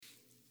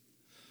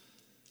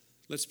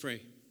Let's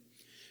pray.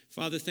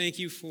 Father, thank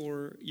you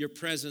for your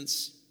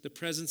presence, the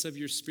presence of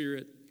your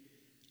Spirit.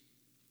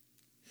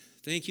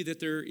 Thank you that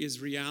there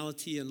is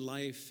reality and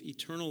life,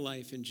 eternal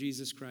life in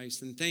Jesus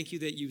Christ. And thank you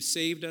that you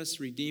saved us,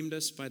 redeemed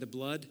us by the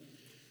blood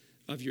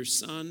of your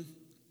Son.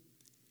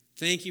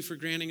 Thank you for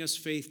granting us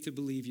faith to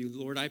believe you.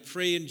 Lord, I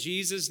pray in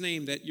Jesus'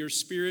 name that your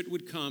Spirit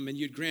would come and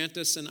you'd grant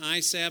us an eye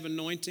salve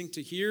anointing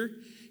to hear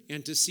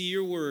and to see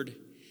your word.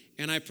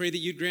 And I pray that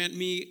you'd grant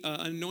me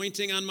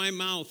anointing on my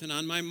mouth and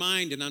on my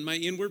mind and on my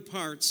inward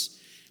parts.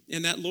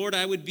 And that, Lord,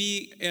 I would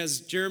be,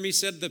 as Jeremy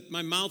said, that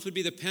my mouth would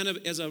be the pen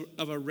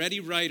of a ready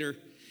writer.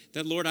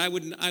 That, Lord, I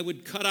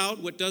would cut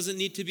out what doesn't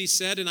need to be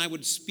said, and I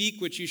would speak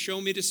what you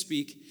show me to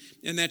speak,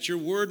 and that your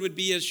word would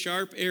be as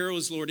sharp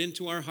arrows, Lord,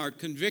 into our heart,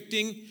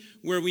 convicting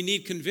where we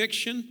need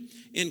conviction,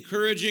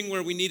 encouraging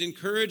where we need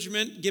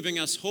encouragement, giving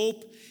us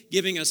hope,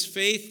 giving us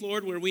faith,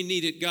 Lord, where we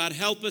need it. God,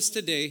 help us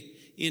today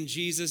in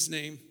Jesus'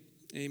 name.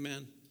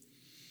 Amen.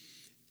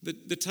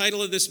 The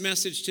title of this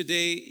message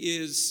today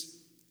is,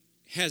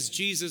 Has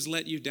Jesus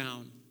Let You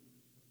Down?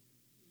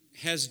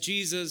 Has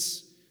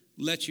Jesus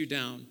let you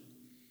down?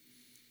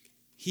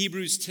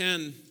 Hebrews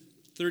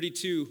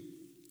 10:32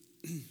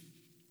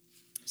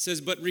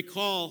 says, but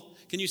recall,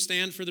 can you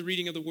stand for the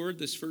reading of the word,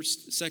 this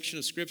first section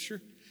of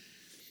Scripture?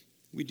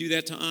 We do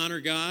that to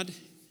honor God.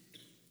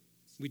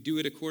 We do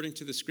it according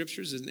to the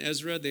Scriptures. In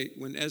Ezra,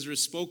 when Ezra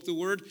spoke the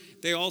word,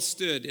 they all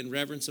stood in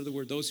reverence of the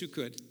word, those who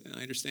could. And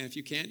I understand if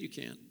you can't, you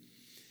can't.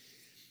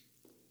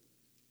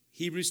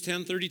 Hebrews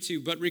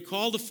 10:32, but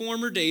recall the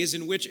former days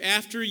in which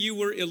after you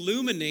were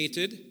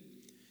illuminated,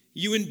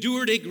 you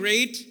endured a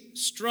great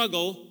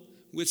struggle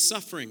with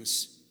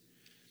sufferings.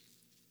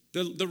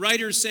 The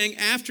writer is saying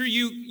after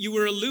you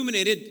were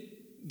illuminated,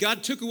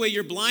 God took away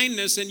your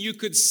blindness and you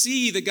could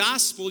see the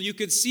gospel. You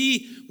could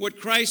see what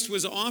Christ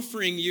was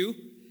offering you.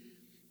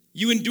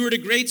 You endured a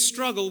great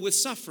struggle with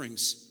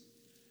sufferings.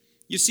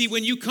 You see,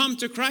 when you come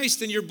to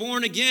Christ and you're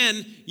born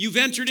again, you've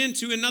entered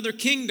into another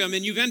kingdom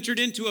and you've entered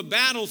into a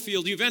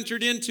battlefield. You've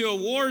entered into a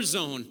war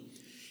zone.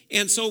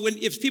 And so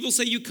if people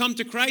say you come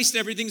to Christ,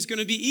 everything's going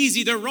to be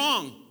easy, they're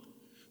wrong.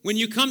 When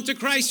you come to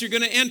Christ, you're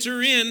going to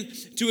enter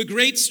into a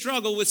great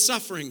struggle with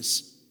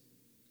sufferings.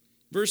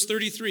 Verse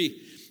 33,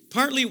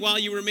 partly while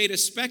you were made a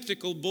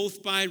spectacle,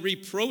 both by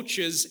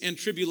reproaches and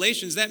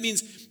tribulations. That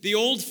means the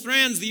old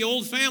friends, the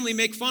old family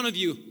make fun of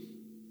you.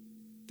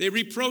 They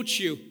reproach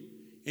you,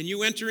 and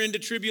you enter into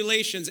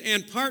tribulations.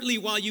 And partly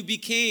while you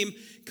became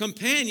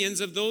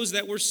companions of those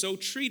that were so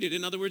treated.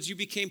 In other words, you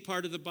became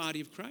part of the body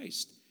of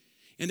Christ.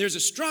 And there's a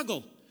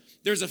struggle.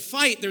 There's a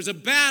fight. There's a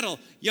battle.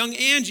 Young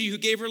Angie, who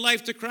gave her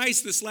life to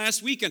Christ this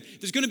last weekend,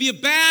 there's going to be a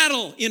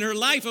battle in her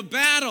life, a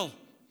battle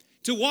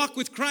to walk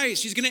with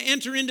Christ. She's going to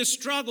enter into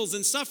struggles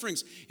and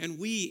sufferings. And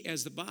we,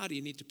 as the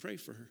body, need to pray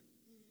for her.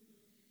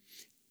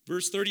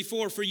 Verse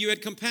 34, for you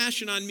had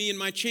compassion on me in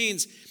my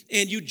chains,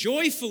 and you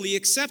joyfully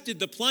accepted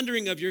the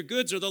plundering of your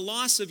goods or the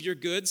loss of your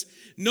goods,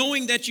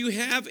 knowing that you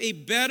have a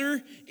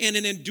better and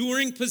an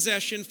enduring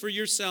possession for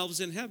yourselves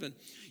in heaven.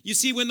 You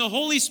see, when the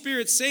Holy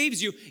Spirit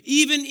saves you,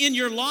 even in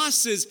your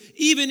losses,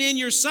 even in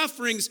your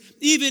sufferings,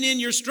 even in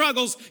your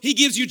struggles, He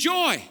gives you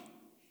joy.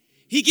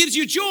 He gives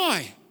you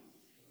joy.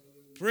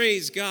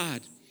 Praise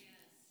God.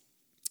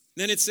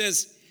 Then it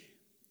says,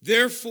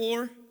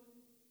 therefore,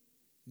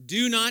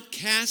 do not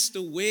cast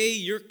away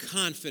your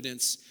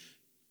confidence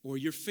or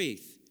your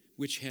faith,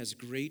 which has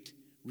great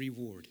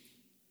reward.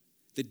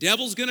 The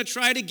devil's going to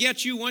try to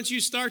get you, once you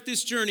start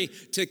this journey,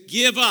 to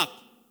give up,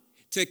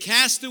 to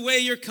cast away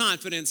your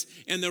confidence.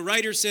 And the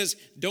writer says,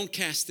 don't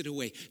cast it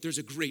away. There's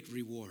a great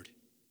reward.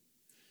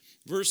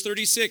 Verse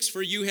 36,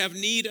 for you have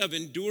need of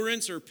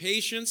endurance or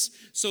patience,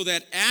 so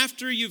that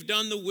after you've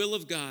done the will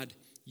of God,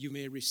 you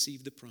may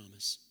receive the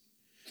promise.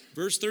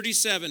 Verse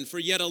 37, for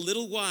yet a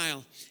little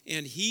while,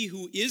 and he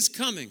who is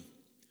coming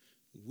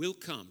will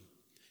come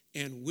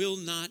and will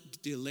not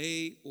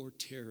delay or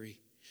tarry.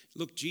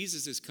 Look,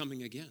 Jesus is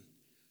coming again.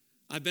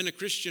 I've been a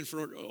Christian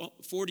for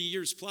 40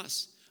 years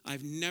plus.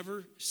 I've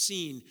never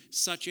seen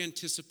such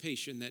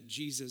anticipation that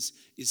Jesus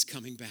is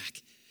coming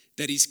back,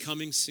 that he's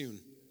coming soon.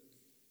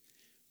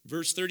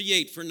 Verse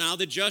 38, for now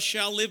the just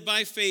shall live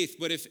by faith,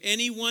 but if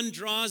anyone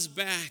draws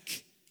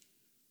back,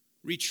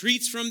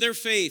 retreats from their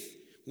faith,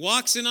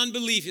 walks in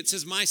unbelief, it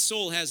says, my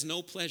soul has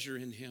no pleasure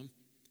in him.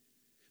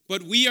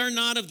 But we are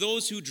not of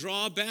those who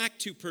draw back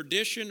to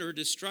perdition or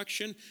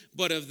destruction,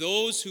 but of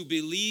those who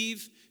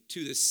believe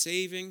to the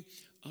saving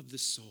of the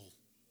soul.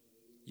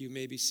 You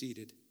may be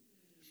seated.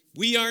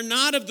 We are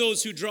not of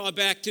those who draw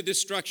back to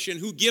destruction,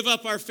 who give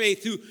up our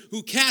faith,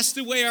 who cast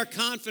away our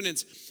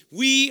confidence.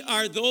 We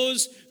are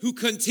those who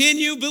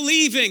continue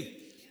believing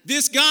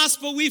this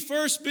gospel we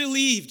first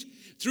believed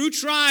through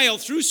trial,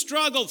 through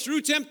struggle,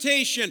 through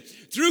temptation,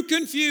 through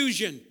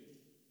confusion.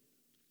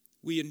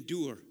 We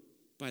endure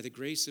by the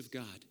grace of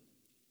God,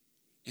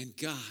 and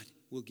God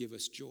will give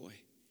us joy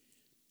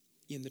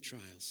in the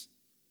trials.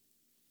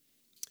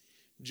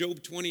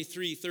 Job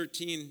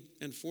 23:13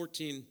 and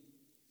 14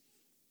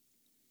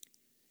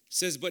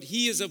 says, but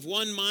he is of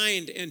one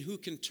mind, and who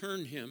can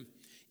turn him?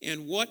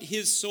 and what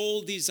his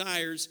soul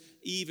desires,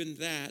 even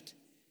that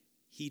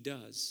he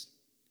does.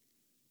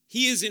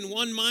 He is in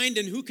one mind,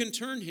 and who can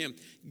turn him?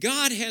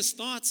 God has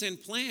thoughts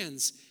and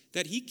plans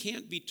that he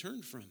can't be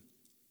turned from.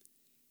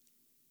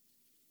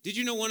 Did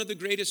you know one of the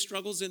greatest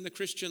struggles in the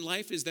Christian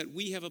life is that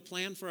we have a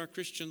plan for our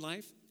Christian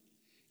life,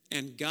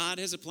 and God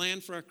has a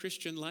plan for our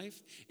Christian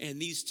life,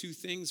 and these two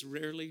things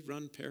rarely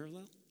run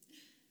parallel?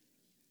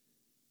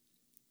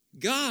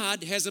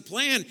 God has a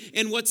plan,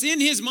 and what's in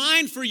his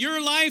mind for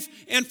your life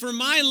and for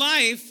my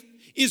life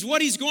is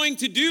what he's going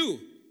to do.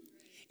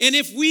 And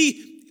if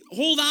we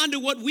hold on to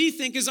what we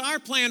think is our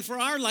plan for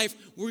our life,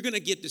 we're going to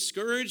get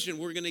discouraged and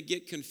we're going to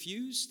get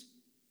confused,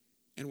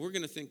 and we're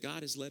going to think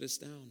God has let us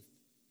down.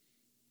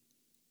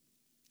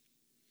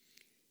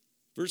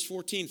 Verse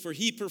 14, for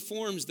he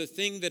performs the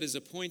thing that is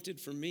appointed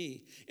for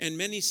me, and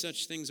many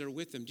such things are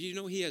with him. Do you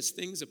know he has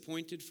things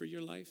appointed for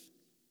your life?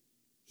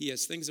 He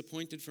has things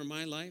appointed for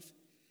my life.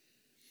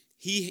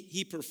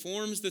 He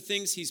performs the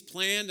things he's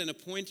planned and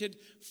appointed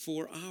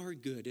for our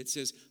good. It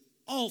says,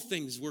 all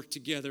things work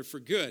together for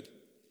good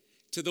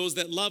to those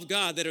that love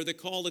God, that are the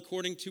called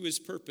according to his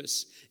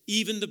purpose.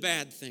 Even the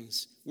bad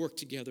things work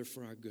together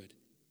for our good.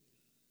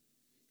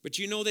 But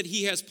you know that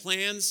he has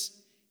plans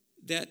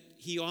that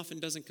he often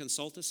doesn't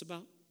consult us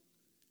about?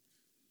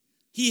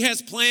 He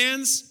has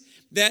plans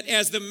that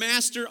as the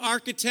master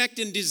architect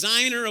and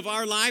designer of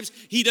our lives,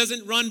 he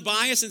doesn't run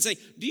by us and say,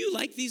 do you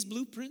like these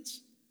blueprints?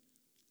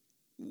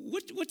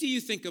 What do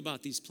you think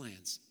about these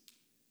plans?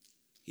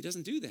 He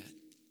doesn't do that.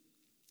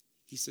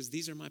 He says,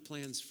 these are my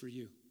plans for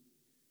you.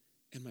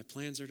 And my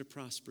plans are to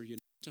prosper you,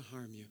 not to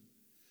harm you.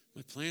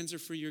 My plans are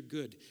for your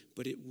good,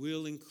 but it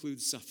will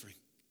include suffering.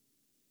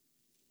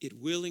 It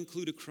will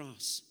include a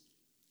cross.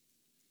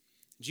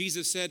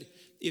 Jesus said,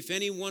 if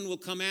anyone will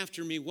come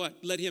after me, what?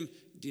 Let him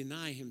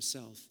deny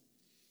himself,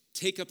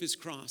 take up his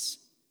cross,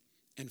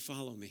 and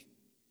follow me.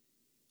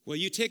 Well,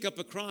 you take up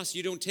a cross,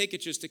 you don't take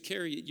it just to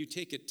carry it, you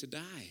take it to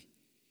die.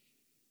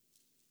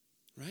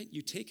 Right?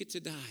 You take it to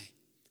die.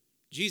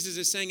 Jesus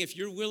is saying, if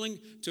you're willing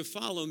to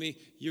follow me,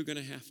 you're going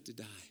to have to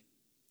die.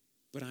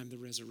 But I'm the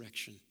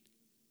resurrection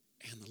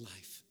and the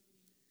life.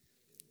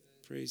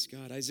 Praise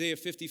God. Isaiah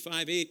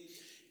 55:8,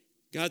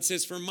 God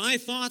says, for my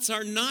thoughts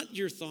are not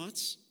your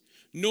thoughts,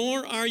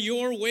 nor are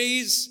your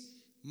ways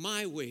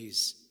my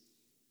ways,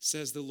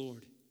 says the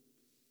Lord.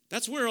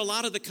 That's where a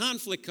lot of the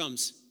conflict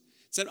comes.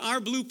 It's that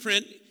our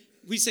blueprint,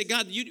 we say,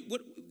 God,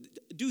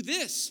 do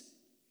this.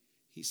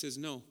 He says,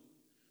 no,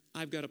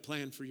 I've got a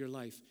plan for your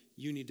life.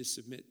 You need to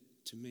submit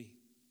to me.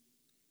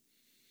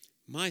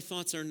 My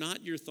thoughts are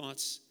not your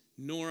thoughts,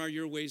 nor are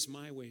your ways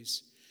my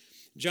ways.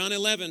 John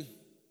 11,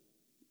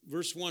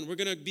 verse 1. We're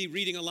going to be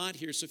reading a lot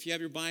here, so if you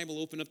have your Bible,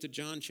 open up to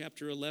John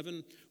chapter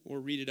 11 or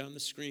read it on the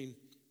screen.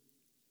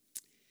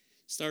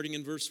 Starting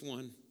in verse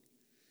 1.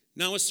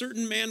 Now a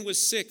certain man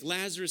was sick,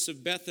 Lazarus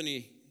of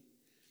Bethany,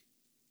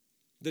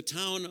 the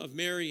town of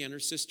Mary and her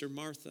sister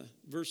Martha.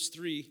 Verse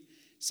 3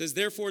 says,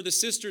 therefore the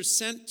sisters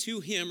sent to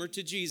him, or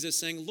to Jesus,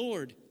 saying,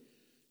 Lord,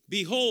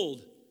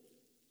 behold,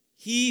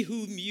 he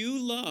whom you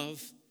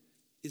love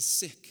is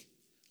sick.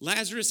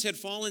 Lazarus had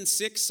fallen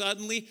sick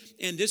suddenly,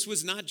 and this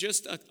was not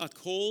just a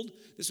cold.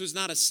 This was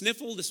not a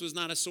sniffle. This was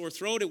not a sore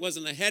throat. It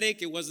wasn't a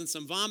headache. It wasn't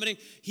some vomiting.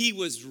 He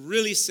was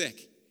really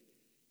sick.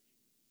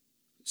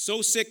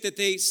 So sick that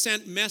they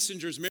sent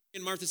messengers. Mary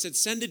and Martha said,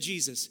 send to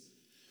Jesus.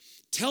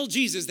 Tell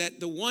Jesus that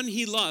the one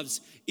he loves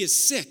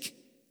is sick,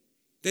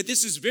 that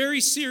this is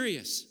very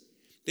serious.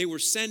 They were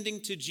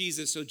sending to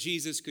Jesus so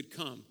Jesus could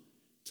come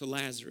to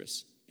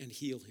Lazarus and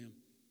heal him.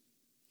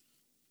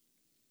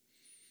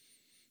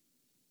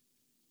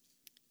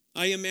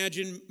 I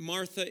imagine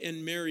Martha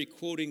and Mary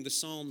quoting the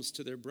Psalms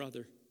to their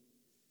brother.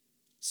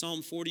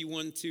 Psalm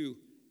 41:2.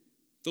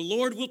 The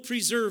Lord will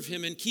preserve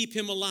him and keep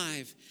him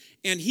alive,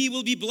 and he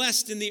will be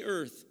blessed in the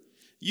earth.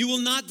 You will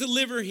not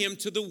deliver him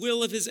to the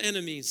will of his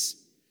enemies.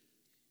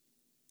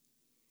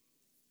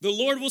 The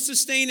Lord will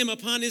sustain him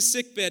upon his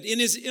sickbed. In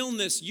his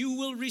illness, you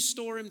will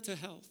restore him to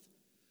health.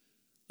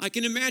 I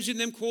can imagine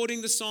them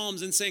quoting the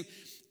Psalms and saying,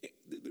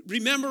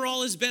 remember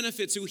all his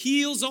benefits, who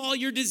heals all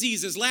your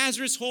diseases.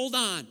 Lazarus, hold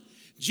on.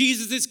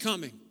 Jesus is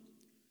coming.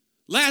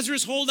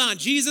 Lazarus, hold on.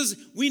 Jesus,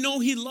 we know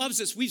he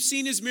loves us. We've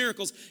seen his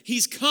miracles.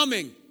 He's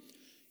coming.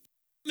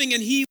 And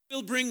he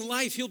will bring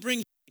life. He'll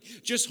bring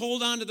healing. Just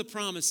hold on to the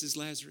promises,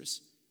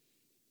 Lazarus.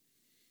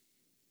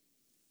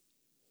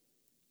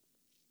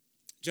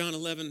 John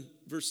 11,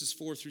 verses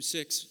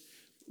 4-6.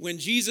 When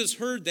Jesus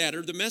heard that,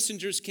 or the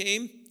messengers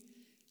came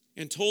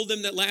and told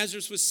them that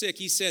Lazarus was sick,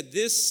 he said,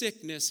 this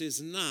sickness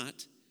is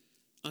not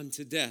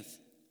unto death,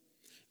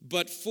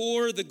 but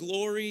for the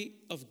glory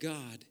of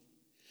God,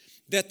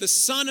 that the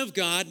Son of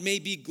God may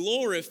be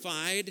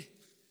glorified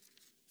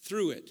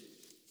through it.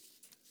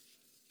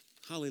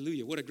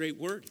 Hallelujah. What a great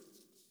word.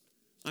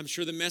 I'm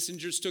sure the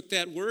messengers took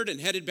that word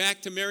and headed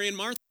back to Mary and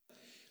Martha.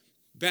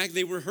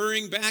 They were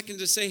hurrying back and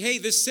to say, hey,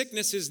 this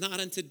sickness is not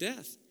unto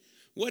death.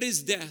 What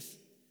is death?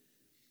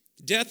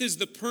 Death is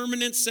the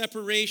permanent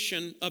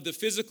separation of the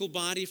physical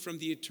body from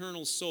the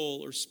eternal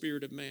soul or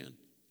spirit of man.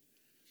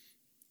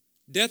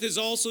 Death is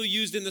also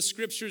used in the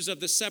scriptures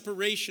of the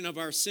separation of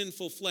our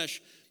sinful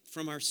flesh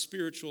from our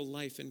spiritual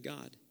life in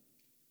God.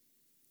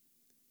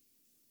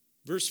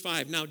 Verse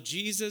 5, now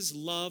Jesus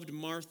loved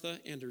Martha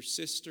and her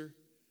sister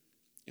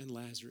and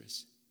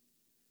Lazarus.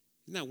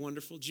 Isn't that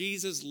wonderful?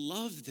 Jesus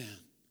loved them.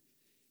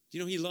 You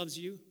know he loves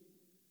you?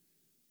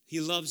 He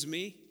loves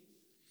me.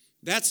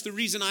 That's the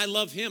reason I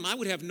love him. I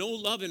would have no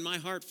love in my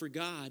heart for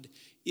God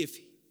if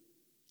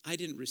I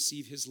didn't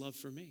receive his love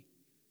for me.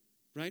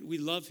 Right? We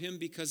love him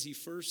because he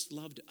first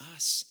loved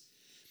us.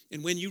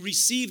 And when you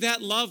receive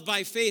that love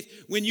by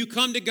faith, when you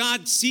come to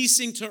God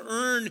ceasing to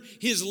earn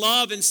his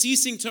love and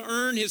ceasing to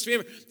earn his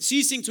favor,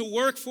 ceasing to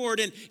work for it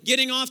and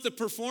getting off the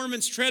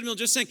performance treadmill,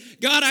 just saying,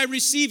 God, I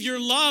receive your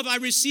love, I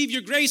receive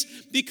your grace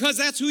because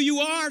that's who you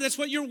are. That's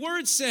what your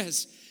word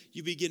says.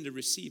 You begin to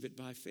receive it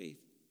by faith.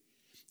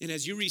 And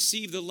as you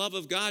receive the love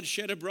of God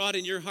shed abroad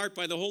in your heart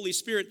by the Holy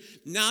Spirit,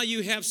 now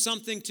you have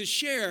something to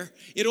share.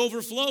 It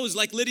overflows,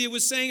 like Lydia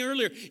was saying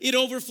earlier. It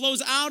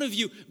overflows out of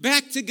you,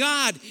 back to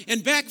God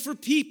and back for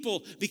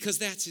people, because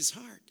that's his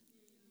heart.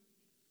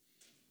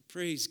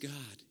 Praise God.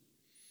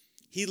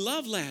 He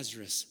loved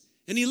Lazarus,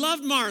 and he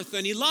loved Martha,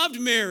 and he loved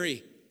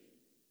Mary.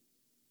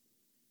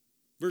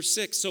 Verse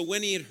 6, so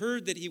when he had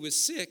heard that he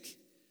was sick,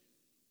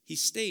 he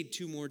stayed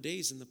 2 more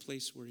days in the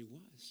place where he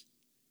was.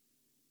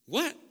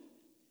 What?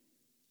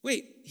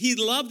 Wait, he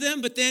loved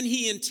them, but then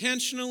he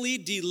intentionally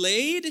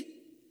delayed?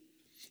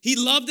 He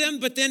loved them,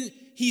 but then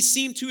he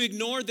seemed to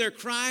ignore their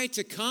cry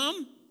to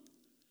come?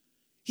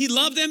 He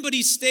loved them, but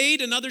he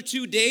stayed another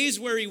 2 days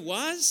where he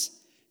was?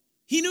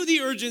 He knew the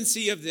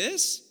urgency of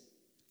this.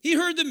 He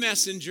heard the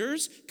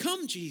messengers.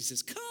 Come,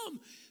 Jesus, come.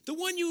 The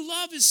one you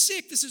love is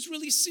sick. This is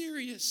really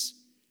serious.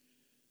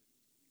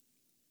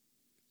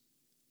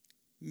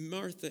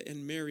 Martha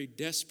and Mary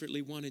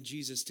desperately wanted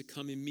Jesus to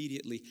come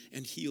immediately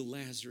and heal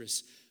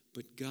Lazarus.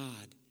 But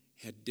God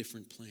had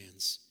different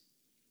plans.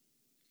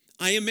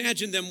 I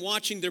imagine them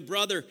watching their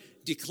brother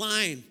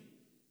decline,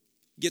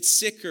 get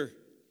sicker,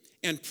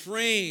 and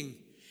praying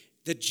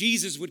that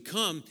Jesus would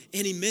come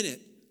any minute.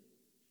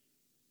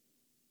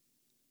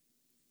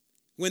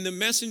 When the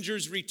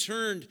messengers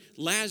returned,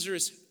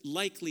 Lazarus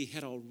likely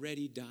had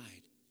already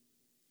died.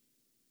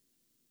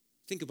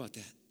 Think about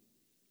that.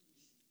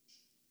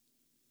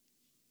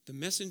 The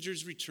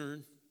messengers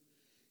return,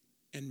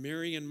 and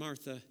Mary and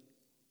Martha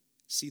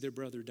see their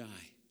brother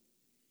die.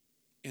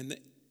 And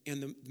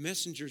the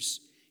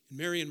messengers,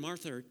 Mary and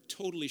Martha, are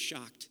totally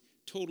shocked,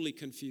 totally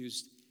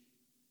confused.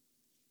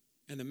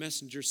 And the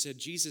messenger said,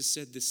 Jesus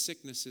said this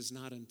sickness is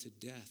not unto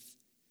death,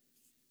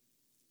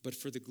 but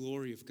for the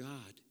glory of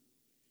God,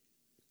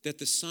 that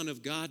the Son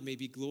of God may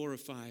be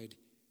glorified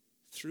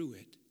through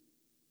it.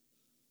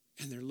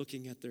 And they're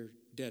looking at their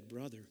dead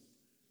brother,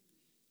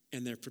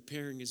 and they're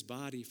preparing his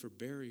body for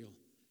burial,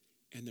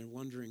 and they're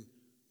wondering,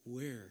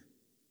 where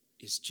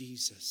is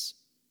Jesus?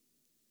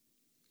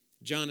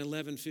 John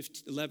 11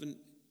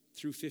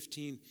 through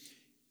 15.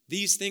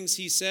 These things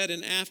he said,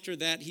 and after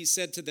that he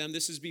said to them,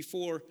 this is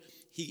before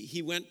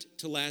he went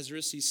to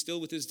Lazarus. He's still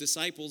with his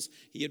disciples.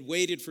 He had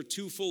waited for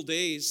 2 full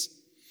days.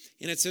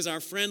 And it says, our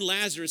friend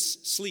Lazarus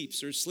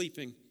sleeps or is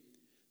sleeping,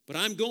 but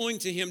I'm going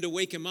to him to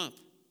wake him up.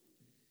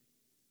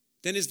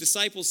 Then his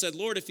disciples said,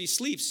 Lord, if he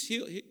sleeps,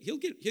 he'll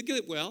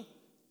get well.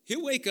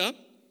 He'll wake up.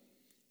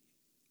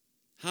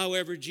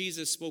 However,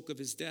 Jesus spoke of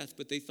his death,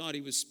 but they thought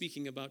he was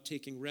speaking about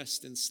taking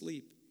rest and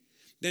sleep.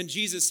 Then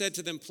Jesus said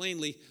to them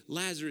plainly,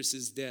 Lazarus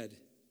is dead.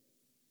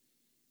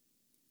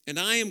 And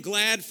I am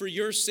glad for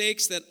your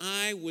sakes that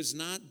I was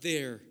not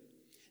there,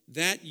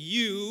 that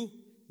you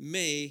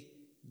may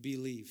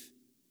believe.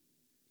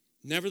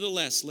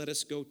 Nevertheless, let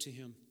us go to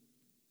him.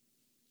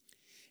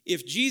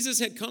 If Jesus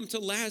had come to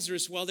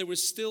Lazarus while there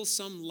was still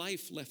some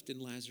life left in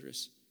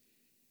Lazarus,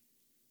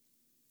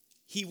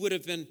 he would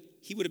have been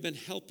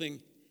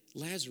helping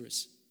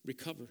Lazarus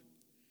recover.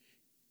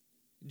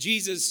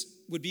 Jesus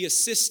would be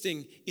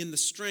assisting in the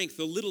strength,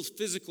 the little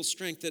physical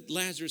strength that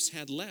Lazarus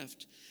had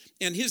left.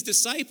 And his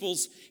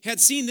disciples had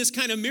seen this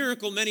kind of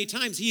miracle many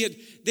times.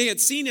 They had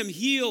seen him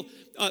heal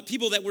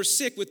people that were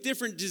sick with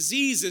different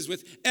diseases,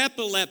 with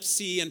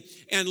epilepsy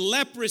and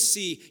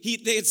leprosy.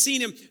 They had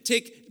seen him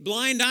take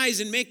blind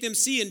eyes and make them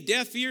see, and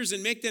deaf ears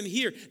and make them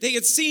hear. They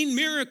had seen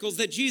miracles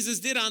that Jesus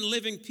did on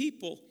living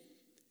people.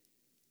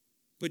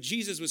 But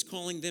Jesus was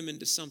calling them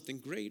into something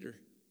greater.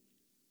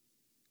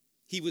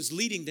 He was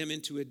leading them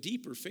into a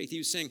deeper faith. He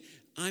was saying,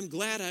 I'm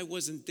glad I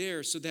wasn't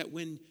there so that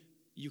when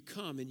you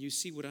come and you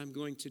see what I'm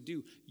going to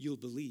do, you'll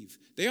believe.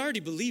 They already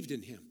believed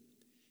in him,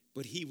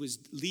 but he was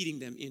leading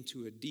them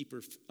into a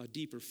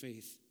deeper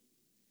faith.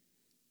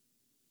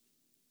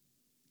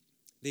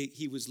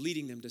 He was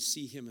leading them to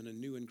see him in a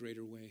new and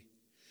greater way.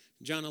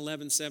 John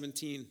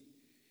 11:17,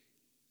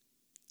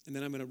 and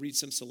then I'm going to read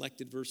some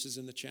selected verses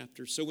in the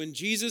chapter. So when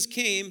Jesus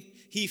came,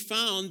 he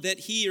found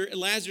that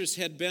Lazarus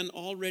had been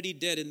already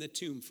dead in the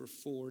tomb for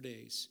 4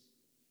 days.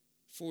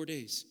 4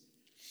 days.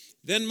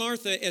 Then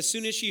Martha, as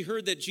soon as she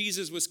heard that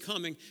Jesus was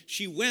coming,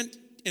 she went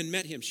and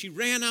met him. She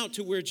ran out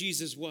to where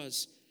Jesus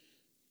was.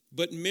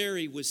 But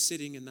Mary was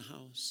sitting in the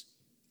house.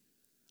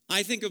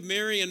 I think of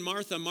Mary and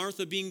Martha,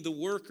 Martha being the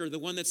worker, the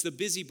one that's the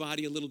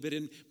busybody a little bit,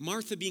 and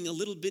Martha being a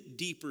little bit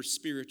deeper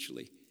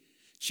spiritually.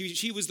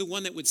 She was the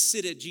one that would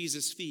sit at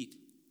Jesus' feet,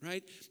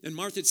 right? And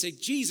Martha would say,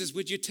 Jesus,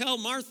 would you tell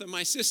Martha,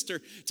 my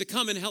sister, to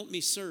come and help me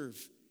serve?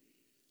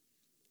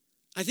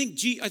 I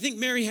think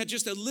Mary had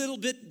just a little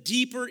bit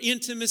deeper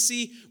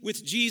intimacy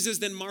with Jesus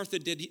than Martha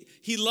did.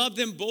 He loved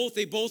them both.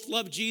 They both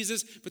loved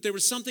Jesus, but there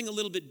was something a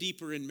little bit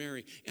deeper in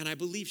Mary. And I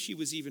believe she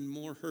was even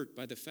more hurt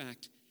by the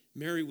fact,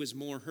 Mary was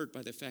more hurt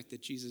by the fact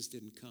that Jesus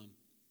didn't come.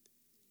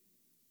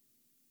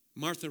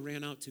 Martha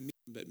ran out to meet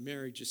him, but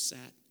Mary just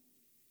sat.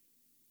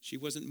 She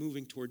wasn't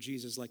moving toward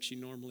Jesus like she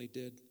normally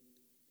did.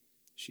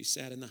 She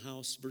sat in the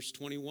house. Verse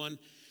 21,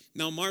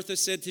 now Martha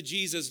said to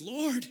Jesus,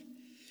 Lord,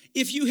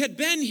 if you had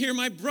been here,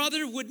 my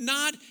brother would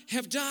not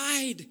have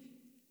died.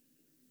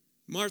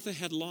 Martha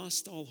had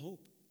lost all hope.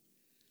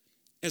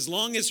 As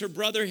long as her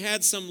brother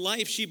had some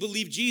life, she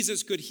believed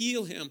Jesus could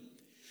heal him.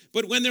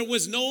 But when there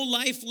was no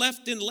life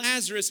left in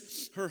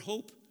Lazarus, her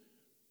hope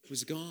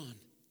was gone.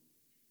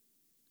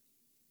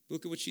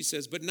 Look at what she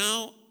says. But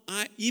now,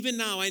 even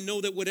now, I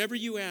know that whatever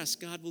you ask,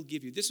 God will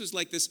give you. This was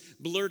like this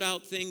blurt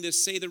out thing,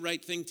 this say the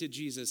right thing to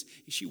Jesus.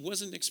 She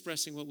wasn't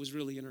expressing what was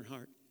really in her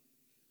heart.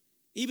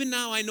 Even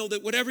now, I know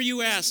that whatever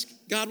you ask,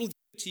 God will give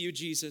it to you,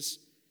 Jesus.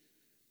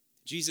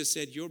 Jesus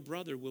said, your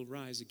brother will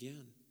rise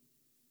again.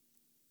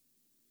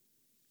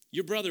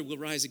 Your brother will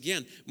rise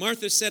again.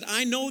 Martha said,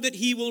 I know that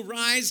he will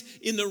rise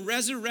in the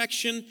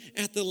resurrection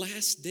at the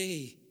last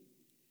day.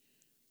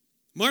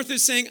 Martha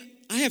is saying,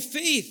 I have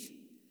faith.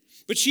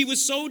 But she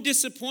was so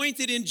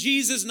disappointed in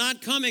Jesus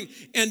not coming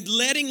and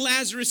letting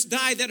Lazarus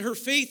die that her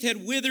faith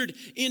had withered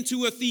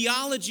into a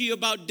theology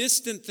about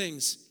distant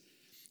things.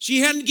 She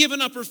hadn't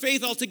given up her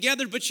faith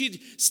altogether, but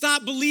she'd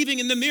stopped believing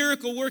in the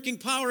miracle working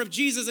power of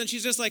Jesus. And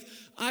she's just like,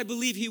 I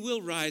believe he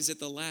will rise at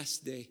the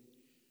last day.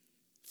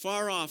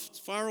 Far off,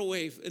 far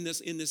away in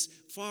this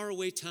far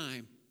away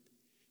time.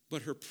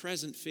 But her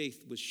present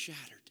faith was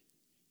shattered.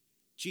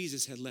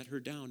 Jesus had let her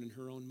down in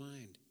her own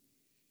mind.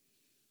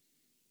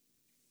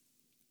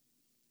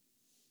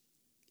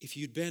 If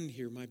you'd been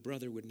here, my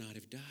brother would not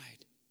have died.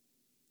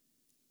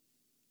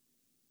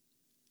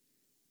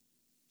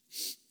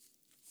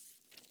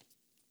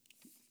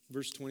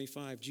 Verse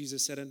 25,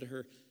 Jesus said unto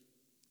her,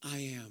 I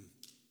am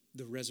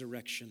the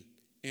resurrection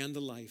and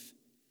the life.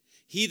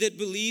 He that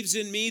believes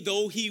in me,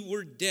 though he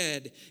were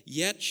dead,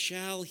 yet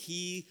shall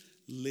he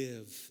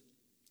live.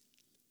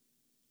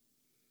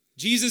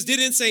 Jesus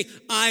didn't say,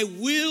 I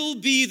will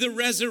be the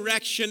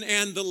resurrection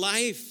and the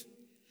life.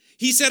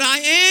 He said, I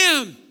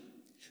am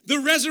the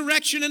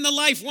resurrection and the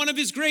life. One of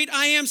his great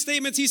I am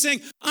statements, he's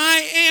saying,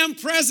 I am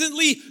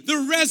presently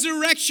the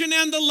resurrection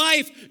and the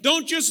life.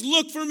 Don't just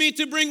look for me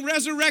to bring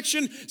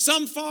resurrection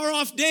some far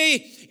off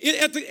day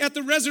at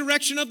the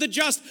resurrection of the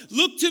just.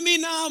 Look to me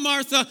now,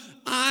 Martha.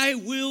 I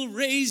will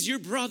raise your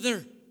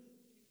brother.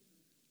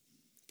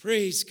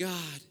 Praise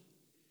God.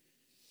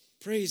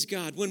 Praise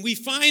God. When we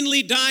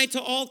finally die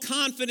to all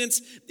confidence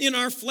in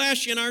our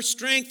flesh, in our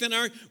strength,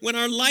 and when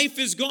our life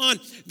is gone,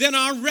 then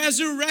our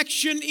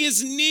resurrection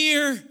is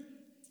near.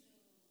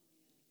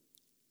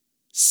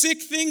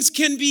 Sick things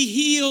can be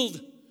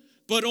healed,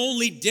 but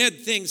only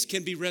dead things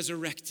can be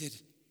resurrected.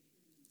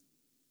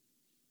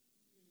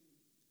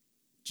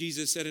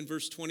 Jesus said in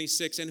verse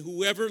 26, and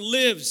whoever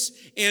lives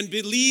and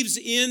believes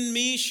in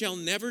me shall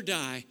never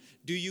die.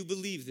 Do you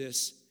believe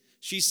this?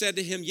 She said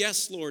to him,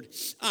 yes, Lord,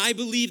 I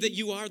believe that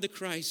you are the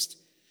Christ,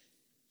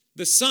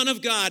 the Son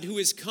of God who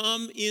has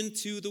come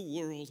into the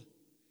world.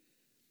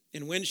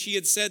 And when she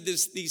had said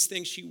these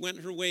things, she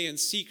went her way and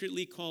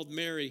secretly called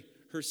Mary,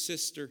 her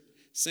sister,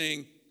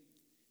 saying,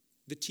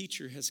 the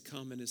teacher has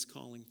come and is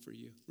calling for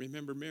you.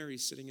 Remember,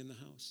 Mary's sitting in the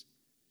house.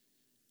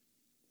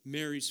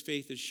 Mary's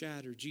faith is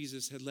shattered.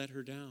 Jesus had let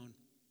her down.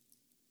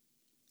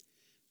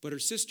 But her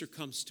sister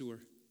comes to her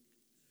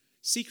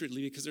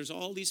secretly, because there's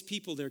all these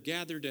people there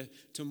gathered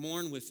to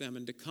mourn with them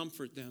and to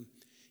comfort them.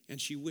 And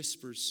she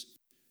whispers,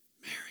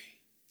 Mary,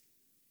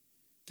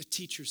 the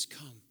teacher's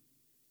come.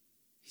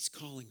 He's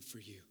calling for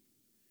you.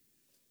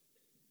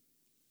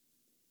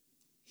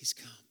 He's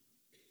come.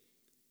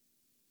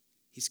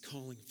 He's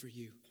calling for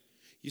you.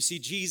 You see,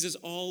 Jesus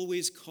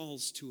always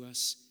calls to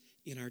us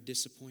in our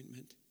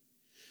disappointment.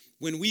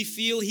 When we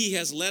feel he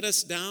has let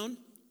us down,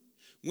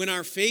 when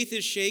our faith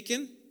is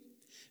shaken,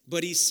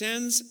 but he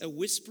sends a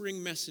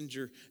whispering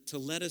messenger to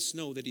let us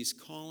know that he's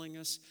calling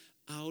us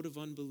out of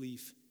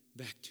unbelief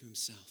back to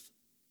himself.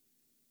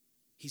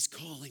 He's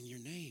calling your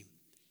name.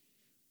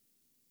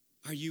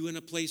 Are you in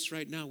a place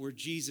right now where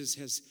Jesus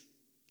has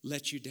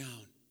let you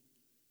down?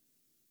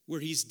 Where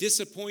he's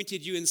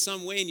disappointed you in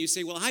some way and you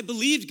say, well, I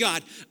believed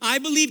God. I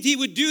believed he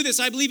would do this.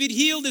 I believe he'd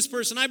heal this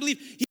person. I believe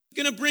he's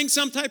going to bring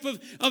some type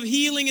of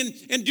healing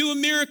and do a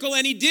miracle,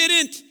 and he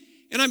didn't.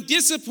 And I'm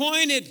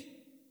disappointed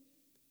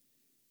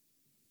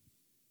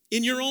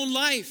in your own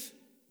life.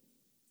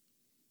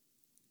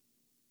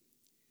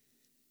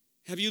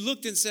 Have you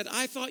looked and said,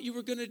 I thought you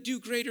were going to do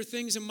greater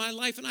things in my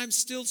life, and I'm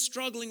still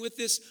struggling with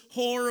this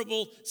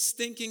horrible,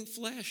 stinking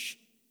flesh?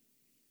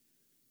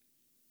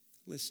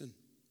 Listen,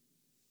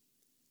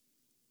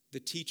 The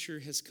teacher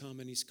has come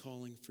and he's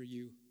calling for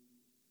you.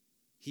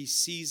 He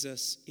sees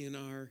us in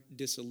our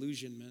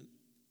disillusionment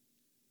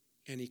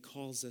and he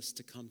calls us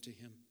to come to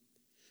him.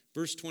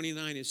 Verse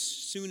 29, as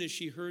soon as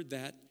she heard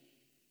that,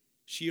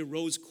 she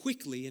arose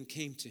quickly and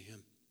came to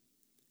him.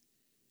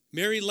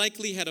 Mary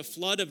likely had a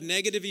flood of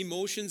negative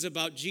emotions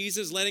about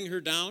Jesus letting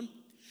her down,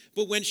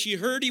 but when she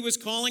heard he was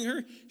calling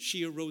her,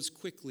 she arose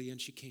quickly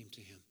and she came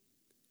to him.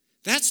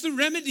 That's the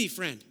remedy,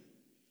 friend.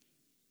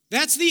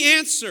 That's the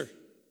answer.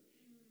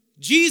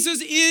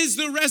 Jesus is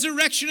the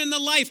resurrection and the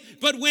life.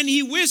 But when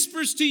he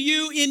whispers to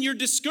you in your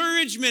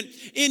discouragement,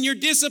 in your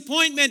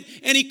disappointment,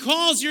 and he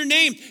calls your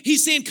name,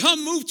 he's saying,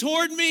 come move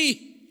toward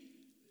me.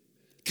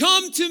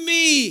 Come to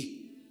me.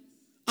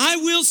 I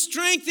will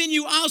strengthen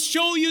you. I'll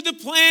show you the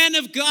plan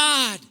of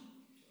God.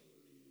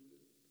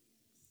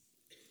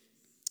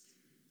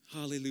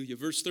 Hallelujah.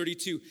 Verse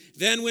 32.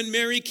 Then when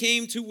Mary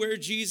came to where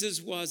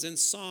Jesus was and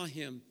saw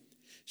him,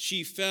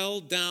 she fell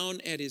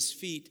down at his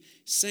feet,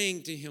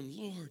 saying to him,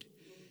 Lord,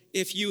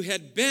 if you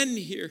had been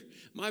here,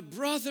 my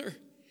brother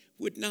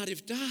would not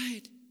have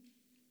died.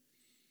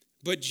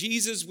 But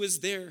Jesus was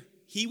there.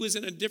 He was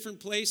in a different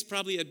place,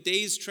 probably a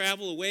day's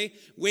travel away,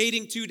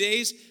 waiting 2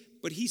 days,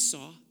 but he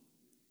saw.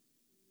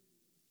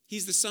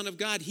 He's the Son of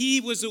God.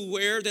 He was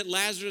aware that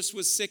Lazarus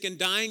was sick and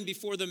dying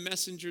before the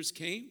messengers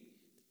came.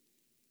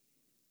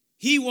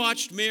 He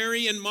watched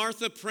Mary and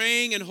Martha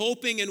praying and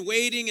hoping and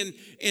waiting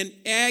and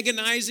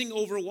agonizing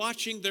over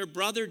watching their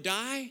brother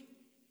die.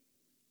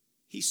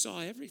 He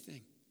saw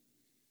everything.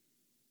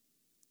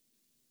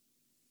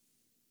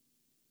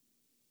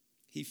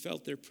 He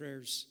felt their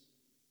prayers,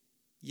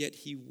 yet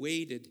he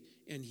waited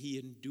and he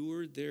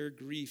endured their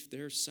grief,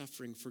 their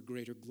suffering for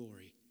greater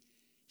glory.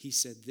 He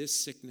said,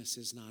 this sickness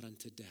is not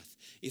unto death.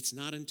 It's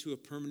not unto a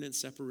permanent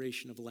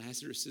separation of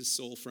Lazarus'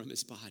 soul from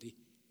his body.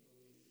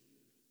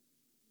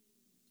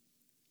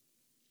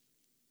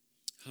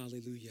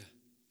 Hallelujah.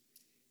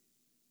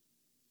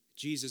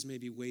 Jesus may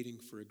be waiting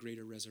for a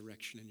greater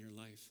resurrection in your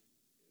life.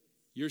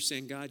 You're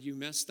saying, God, you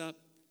messed up.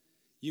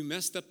 You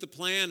messed up the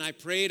plan. I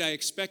prayed. I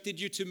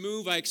expected you to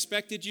move. I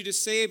expected you to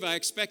save. I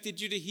expected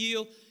you to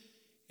heal.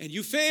 And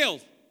you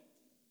failed.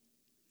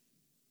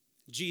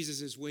 Jesus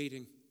is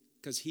waiting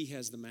because he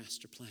has the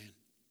master plan.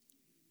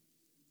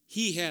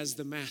 He has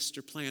the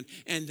master plan.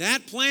 And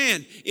that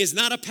plan is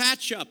not a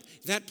patch-up.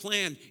 That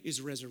plan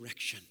is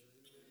resurrection.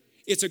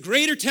 It's a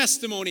greater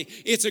testimony.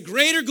 It's a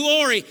greater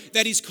glory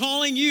that he's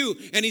calling you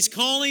and he's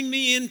calling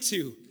me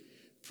into.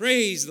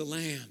 Praise the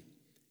Lamb.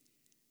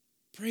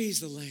 Praise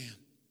the Lamb.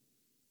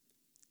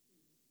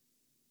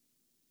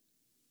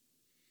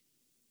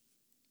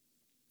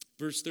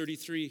 Verse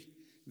 33,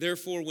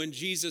 therefore when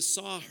Jesus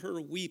saw her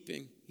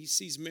weeping, he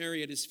sees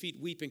Mary at his feet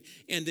weeping,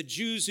 and the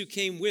Jews who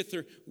came with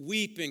her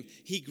weeping,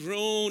 he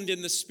groaned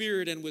in the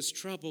spirit and was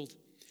troubled.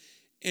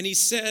 And he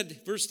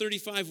said, verse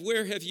 35,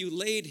 where have you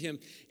laid him?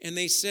 And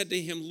they said to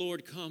him,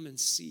 Lord, come and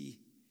see.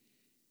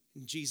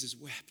 And Jesus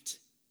wept.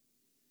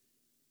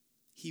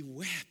 He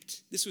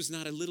wept. This was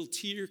not a little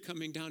tear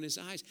coming down his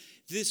eyes.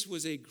 This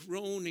was a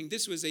groaning.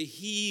 This was a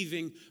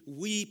heaving,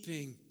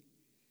 weeping.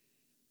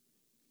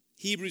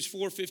 Hebrews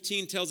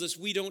 4:15 tells us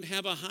we don't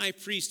have a high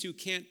priest who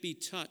can't be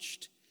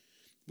touched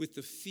with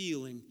the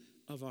feeling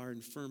of our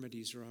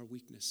infirmities or our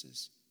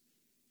weaknesses.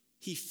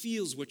 He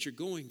feels what you're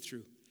going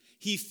through.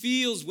 He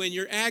feels when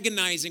you're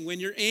agonizing, when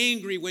you're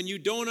angry, when you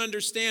don't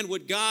understand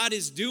what God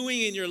is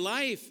doing in your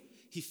life.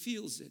 He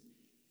feels it.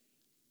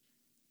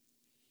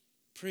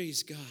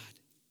 Praise God.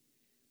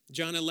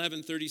 John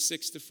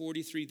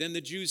 11:36-43. Then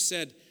the Jews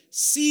said,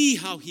 see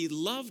how he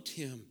loved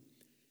him.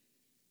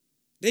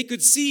 They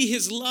could see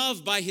his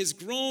love by his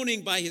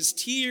groaning, by his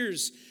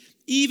tears.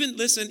 Even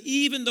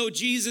though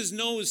Jesus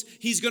knows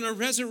he's going to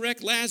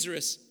resurrect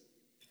Lazarus,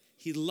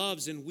 he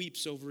loves and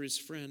weeps over his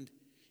friend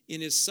in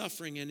his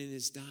suffering and in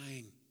his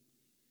dying.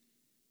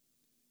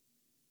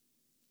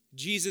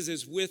 Jesus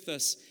is with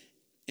us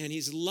and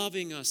he's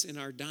loving us in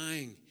our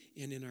dying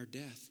and in our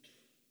death.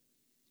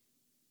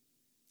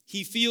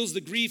 He feels the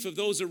grief of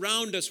those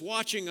around us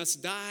watching us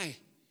die.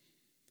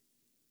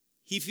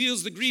 He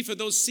feels the grief of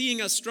those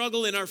seeing us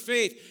struggle in our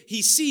faith.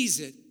 He sees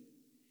it.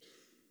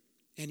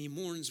 And he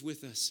mourns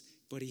with us,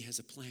 but he has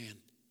a plan.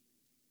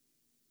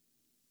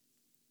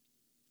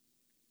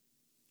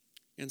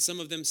 And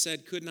some of them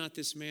said, could not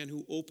this man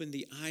who opened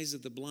the eyes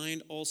of the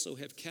blind also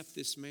have kept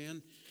this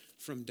man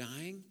from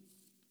dying?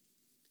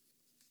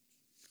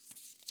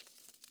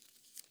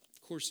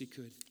 Of course he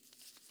could.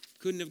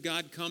 Couldn't have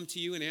God come to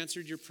you and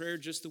answered your prayer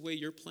just the way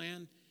your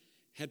plan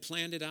had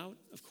planned it out?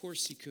 Of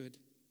course he could.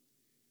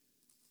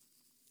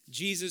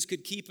 Jesus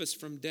could keep us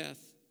from death,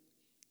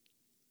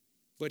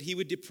 but he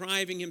would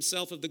depriving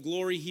himself of the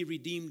glory he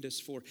redeemed us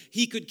for.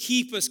 He could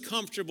keep us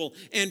comfortable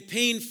and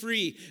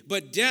pain-free,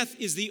 but death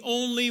is the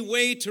only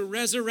way to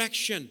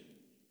resurrection.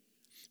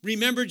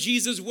 Remember,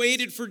 Jesus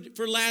waited for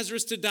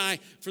Lazarus to die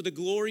for the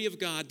glory of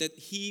God, that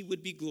he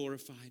would be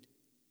glorified.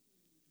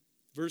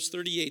 Verse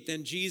 38,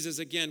 then Jesus,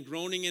 again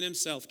groaning in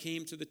himself,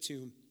 came to the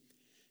tomb.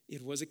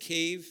 It was a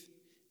cave,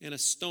 and a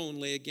stone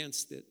lay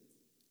against it.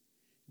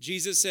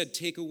 Jesus said,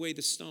 take away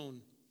the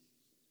stone.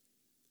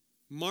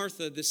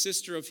 Martha, the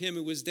sister of him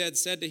who was dead,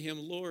 said to him,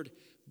 Lord,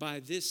 by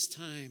this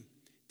time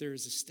there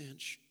is a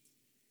stench,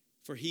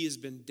 for he has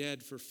been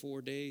dead for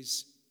 4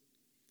 days.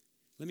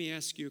 Let me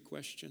ask you a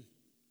question.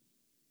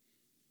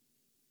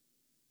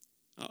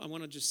 I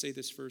want to just say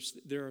this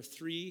first. There are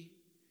three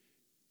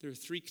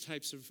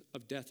types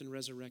of death and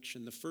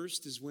resurrection. The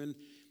first is when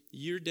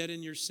you're dead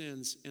in your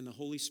sins and the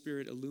Holy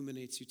Spirit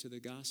illuminates you to the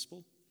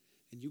gospel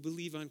and you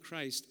believe on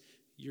Christ.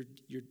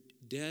 You're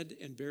dead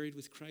and buried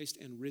with Christ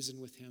and risen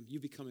with him. You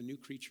become a new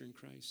creature in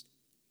Christ.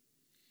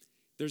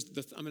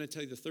 I'm going to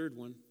tell you the third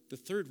one. The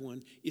third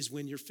one is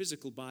when your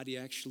physical body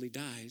actually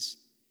dies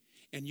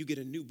and you get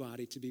a new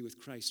body to be with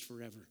Christ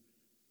forever.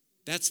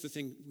 That's the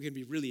thing we're going to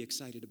be really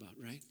excited about,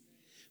 right?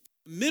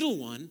 The middle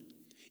one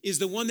is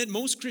the one that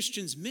most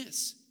Christians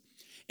miss.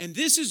 And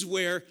this is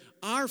where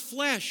our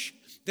flesh,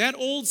 that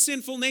old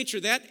sinful nature,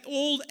 that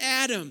old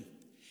Adam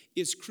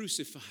is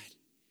crucified.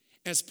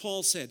 As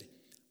Paul said,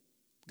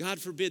 God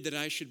forbid that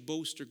I should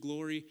boast or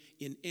glory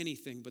in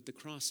anything but the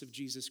cross of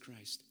Jesus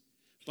Christ,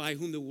 by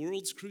whom the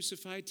world's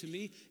crucified to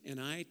me and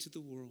I to the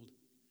world.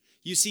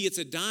 You see, it's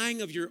a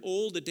dying of your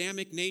old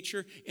Adamic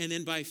nature, and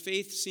then by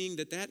faith seeing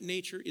that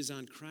nature is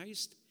on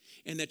Christ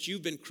and that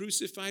you've been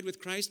crucified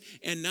with Christ,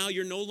 and now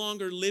you're no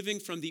longer living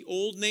from the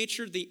old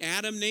nature, the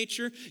Adam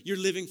nature, you're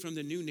living from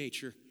the new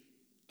nature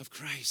of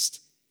Christ.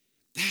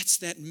 That's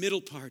that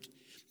middle part.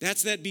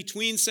 That's that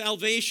between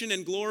salvation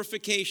and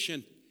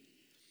glorification.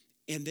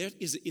 And that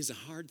is a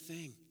hard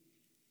thing.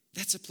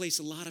 That's a place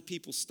a lot of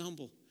people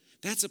stumble.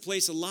 That's a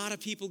place a lot of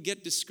people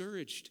get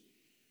discouraged,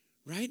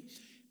 right?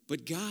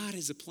 But God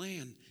has a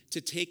plan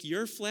to take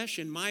your flesh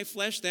and my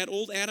flesh, that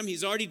old Adam,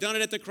 he's already done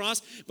it at the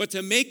cross, but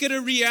to make it a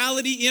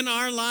reality in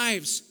our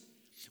lives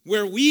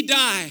where we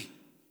die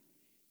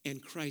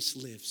and Christ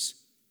lives.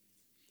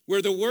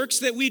 Where the works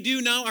that we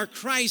do now are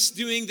Christ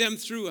doing them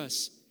through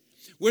us.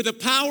 Where the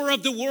power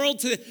of the world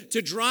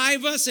to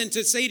drive us and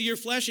to say to your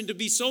flesh and to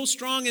be so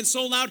strong and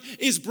so loud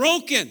is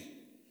broken.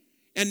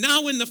 And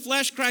now when the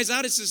flesh cries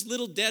out, it's this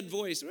little dead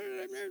voice.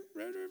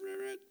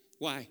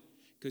 Why?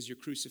 Because you're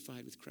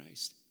crucified with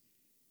Christ.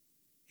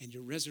 And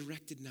you're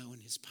resurrected now in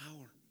his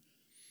power.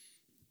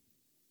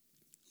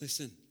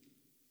 Listen,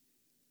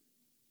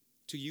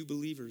 to you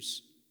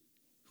believers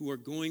who are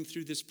going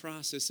through this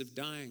process of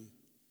dying,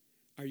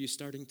 are you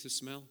starting to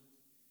smell?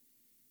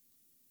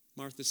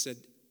 Martha said,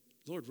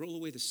 Lord, roll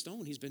away the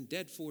stone. He's been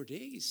dead 4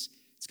 days.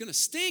 It's going to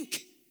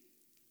stink.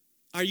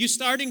 Are you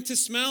starting to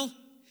smell?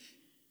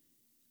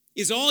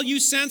 Is all you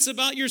sense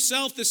about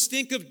yourself the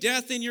stink of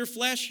death in your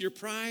flesh, your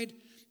pride,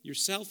 your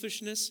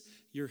selfishness,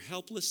 your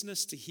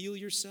helplessness to heal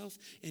yourself?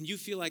 And you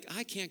feel like,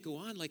 I can't go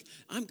on. Like,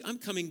 I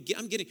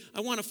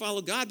want to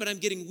follow God, but I'm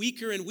getting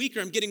weaker and weaker.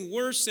 I'm getting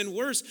worse and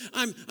worse.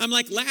 I'm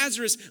like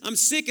Lazarus. I'm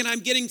sick and I'm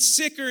getting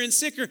sicker and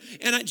sicker.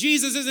 And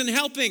Jesus isn't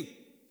helping.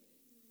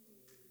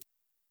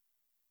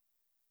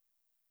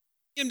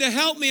 Him to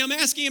help me. I'm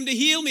asking him to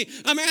heal me.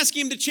 I'm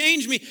asking him to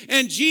change me.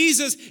 And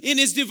Jesus, in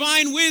his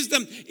divine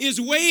wisdom,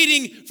 is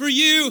waiting for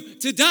you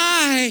to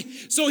die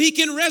so he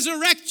can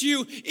resurrect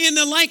you in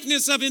the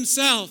likeness of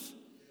himself.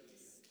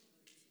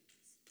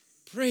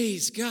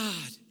 Praise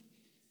God.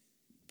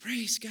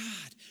 Praise God.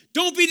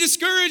 Don't be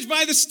discouraged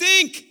by the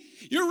stink.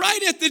 You're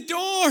right at the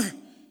door.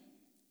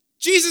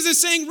 Jesus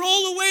is saying,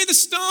 roll away the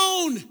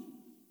stone.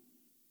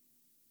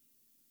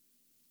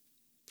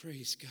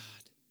 Praise God.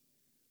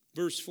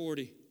 Verse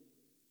 40.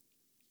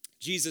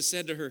 Jesus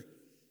said to her,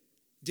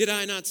 did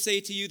I not say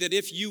to you that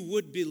if you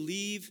would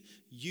believe,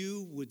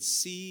 you would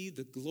see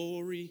the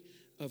glory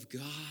of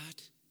God?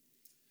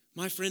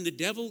 My friend, the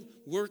devil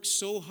works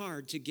so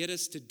hard to get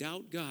us to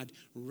doubt God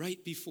right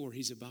before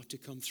he's about to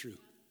come through.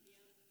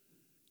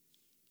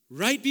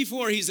 Right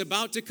before he's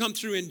about to come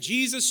through, and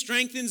Jesus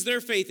strengthens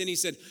their faith, and he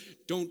said,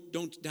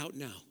 don't doubt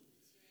now.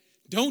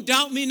 Don't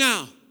doubt me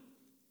now.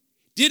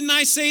 Didn't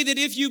I say that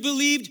if you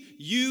believed,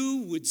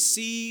 you would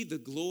see the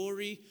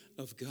glory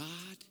of God?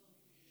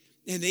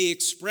 And they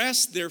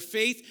expressed their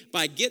faith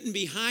by getting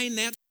behind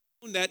that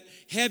stone, that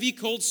heavy,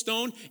 cold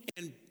stone,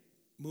 and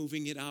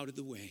moving it out of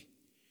the way.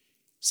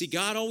 See,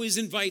 God always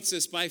invites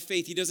us by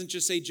faith. He doesn't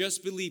just say,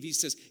 just believe. He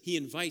says, he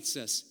invites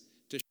us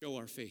to show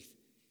our faith.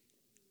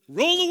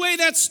 Roll away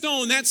that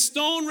stone. That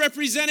stone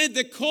represented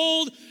the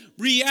cold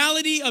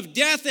reality of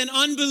death and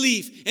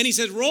unbelief. And he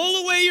said, roll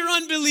away your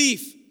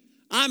unbelief.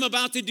 I'm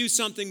about to do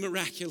something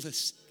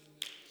miraculous.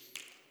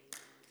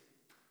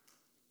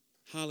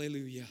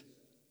 Hallelujah.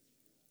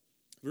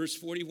 Verse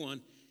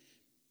 41,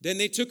 then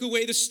they took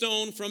away the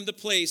stone from the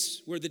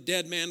place where the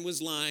dead man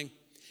was lying.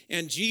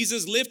 And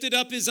Jesus lifted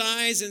up his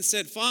eyes and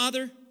said,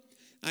 Father,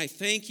 I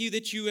thank you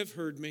that you have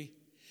heard me.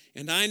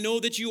 And I know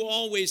that you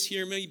always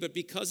hear me, but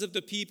because of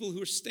the people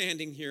who are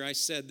standing here, I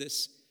said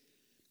this,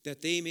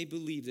 that they may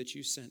believe that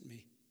you sent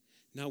me.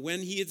 Now when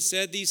he had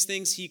said these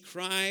things, he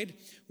cried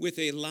with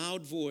a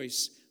loud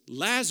voice,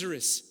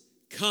 Lazarus,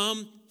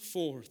 come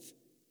forth.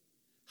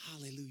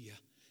 Hallelujah.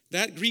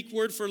 That Greek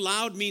word for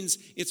loud means,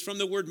 it's from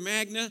the word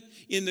magna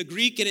in the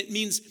Greek, and it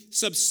means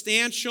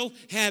substantial,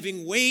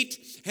 having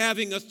weight,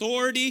 having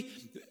authority,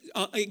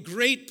 a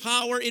great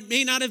power. It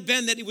may not have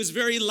been that it was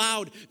very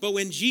loud, but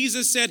when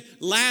Jesus said,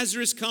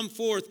 Lazarus, come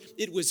forth,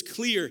 it was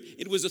clear,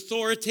 it was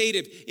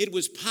authoritative, it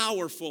was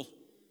powerful.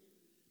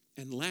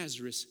 And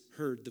Lazarus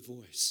heard the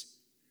voice.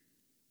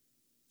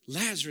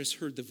 Lazarus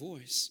heard the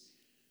voice.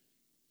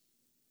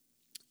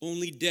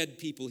 Only dead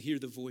people hear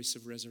the voice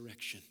of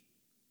resurrection.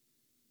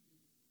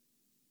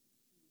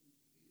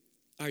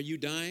 Are you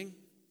dying?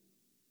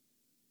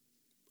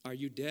 Are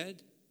you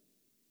dead?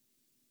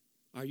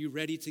 Are you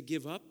ready to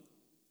give up?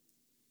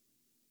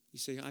 You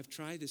say, I've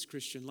tried this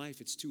Christian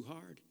life. It's too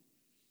hard.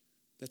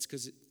 That's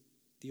because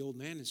the old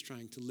man is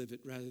trying to live it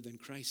rather than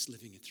Christ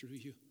living it through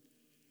you.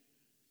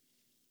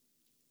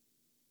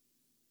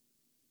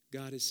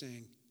 God is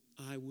saying,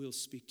 I will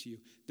speak to you.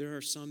 There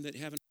are some that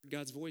haven't heard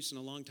God's voice in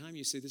a long time.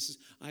 You say,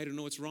 I don't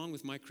know what's wrong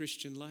with my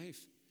Christian life.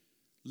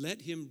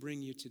 Let him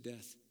bring you to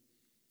death.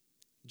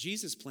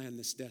 Jesus planned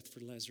this death for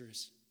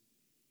Lazarus.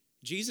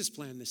 Jesus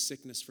planned this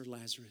sickness for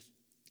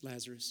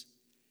Lazarus.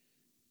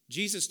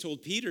 Jesus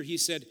told Peter, he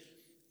said,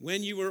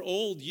 when you are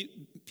old,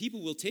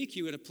 people will take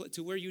you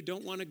to where you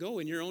don't want to go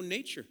in your own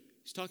nature.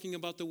 He's talking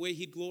about the way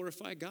he'd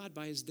glorify God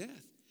by his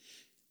death.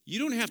 You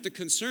don't have to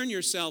concern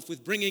yourself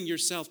with bringing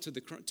yourself to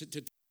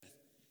death.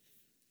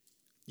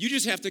 You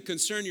just have to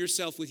concern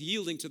yourself with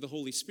yielding to the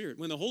Holy Spirit.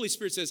 When the Holy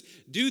Spirit says,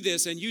 do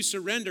this, and you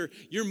surrender,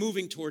 you're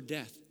moving toward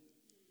death.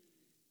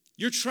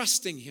 You're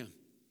trusting him.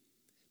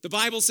 The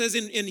Bible says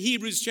in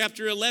Hebrews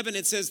chapter 11,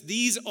 it says,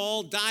 these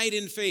all died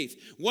in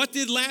faith. What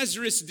did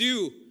Lazarus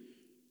do?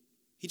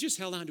 He just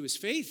held on to his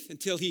faith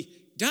until he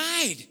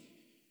died.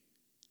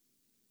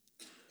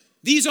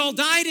 These all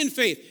died in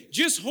faith.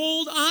 Just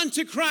hold on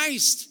to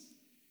Christ.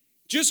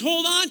 Just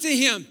hold on to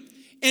him.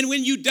 And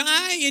when you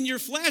die in your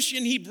flesh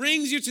and he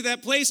brings you to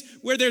that place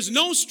where there's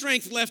no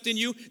strength left in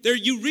you, there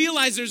you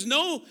realize there's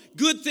no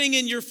good thing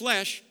in your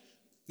flesh,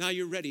 now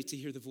you're ready to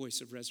hear the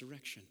voice of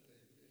resurrection.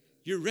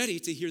 You're ready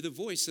to hear the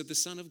voice of the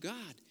Son of God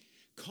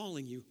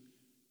calling you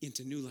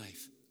into new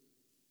life.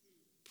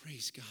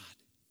 Praise God.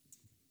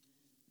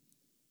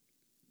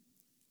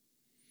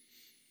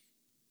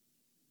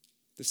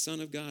 The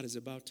Son of God is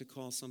about to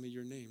call some of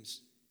your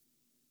names.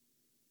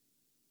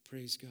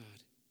 Praise God.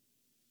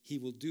 He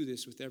will do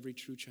this with every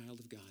true child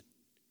of God.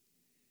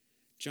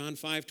 John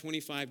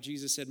 5:25,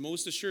 Jesus said,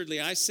 most assuredly,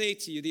 I say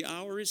to you, the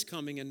hour is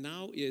coming, and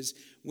now is,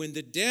 when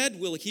the dead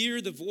will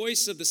hear the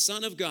voice of the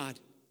Son of God.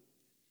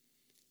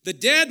 The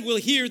dead will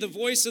hear the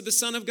voice of the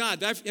Son of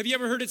God. Have you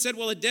ever heard it said,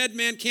 well, a dead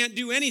man can't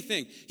do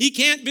anything. He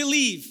can't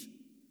believe.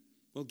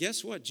 Well,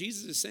 guess what?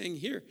 Jesus is saying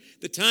here,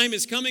 the time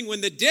is coming when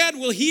the dead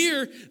will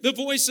hear the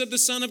voice of the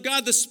Son of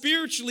God, the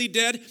spiritually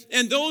dead,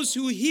 and those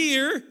who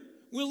hear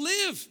will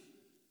live.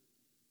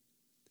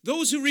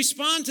 Those who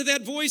respond to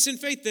that voice in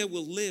faith, they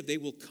will live. They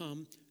will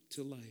come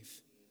to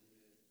life.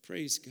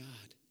 Praise God.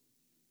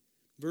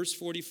 Verse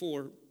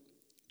 44,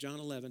 John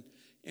 11.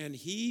 And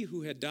he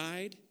who had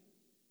died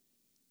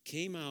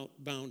came out,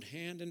 bound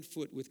hand and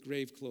foot with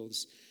grave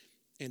clothes,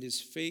 and his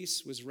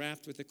face was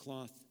wrapped with a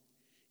cloth.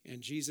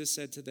 And Jesus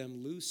said to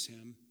them, loose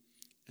him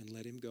and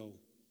let him go.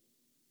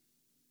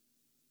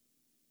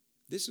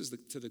 This was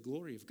to the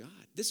glory of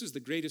God. This was the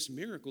greatest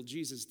miracle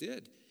Jesus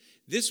did.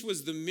 This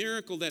was the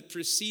miracle that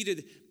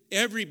preceded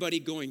everybody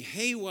going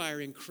haywire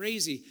and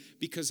crazy,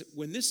 because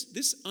when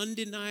this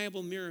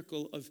undeniable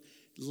miracle of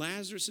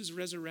Lazarus'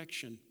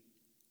 resurrection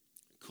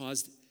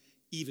caused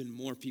even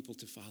more people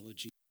to follow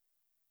Jesus.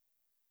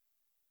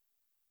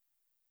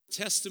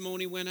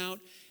 Testimony went out.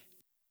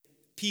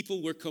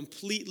 People were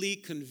completely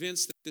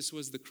convinced that this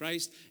was the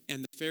Christ,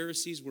 and the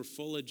Pharisees were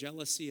full of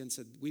jealousy and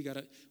said,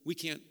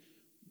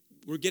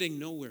 we're getting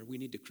nowhere. We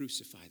need to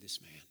crucify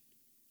this man.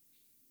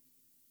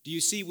 Do you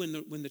see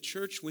when the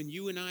church, when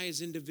you and I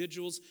as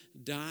individuals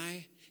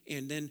die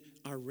and then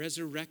are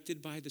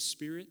resurrected by the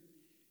Spirit,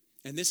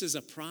 and this is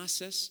a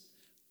process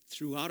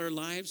throughout our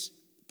lives,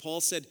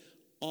 Paul said,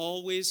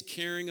 always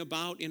carrying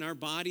about in our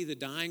body the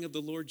dying of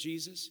the Lord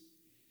Jesus,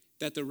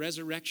 that the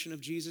resurrection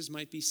of Jesus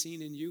might be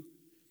seen in you.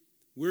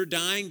 We're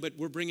dying, but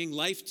we're bringing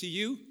life to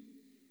you.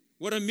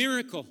 What a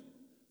miracle,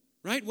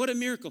 right? What a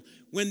miracle.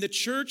 When the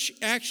church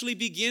actually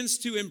begins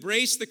to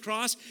embrace the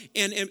cross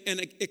and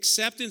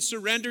accept and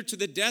surrender to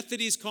the death that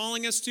he's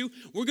calling us to,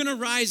 we're going to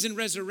rise in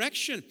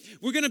resurrection.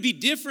 We're going to be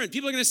different.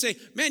 People are going to say,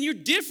 man, you're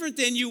different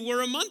than you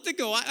were a month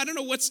ago. I don't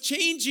know what's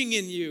changing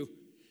in you.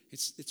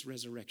 It's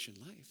resurrection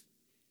life.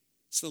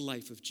 It's the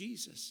life of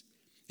Jesus.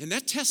 And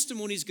that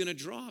testimony is going to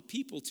draw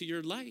people to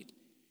your light.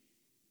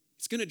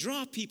 It's going to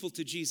draw people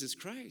to Jesus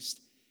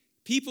Christ.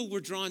 People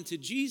were drawn to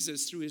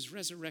Jesus through his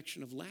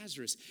resurrection of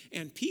Lazarus,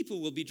 and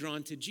people will be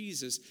drawn to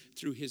Jesus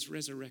through his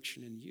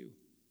resurrection in you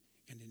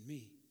and in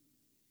me.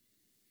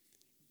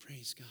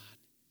 Praise God.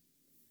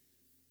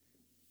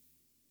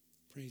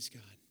 Praise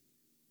God.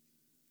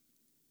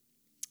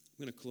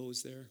 I'm going to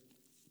close there.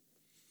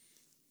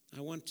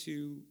 I want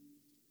to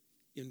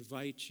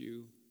invite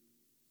you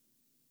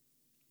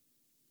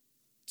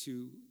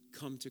to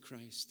come to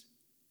Christ.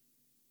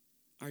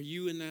 Are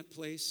you in that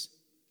place?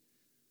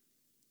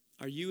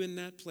 Are you in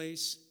that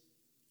place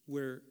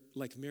where,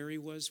 like Mary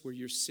was, where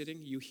you're sitting,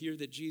 you hear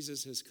that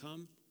Jesus has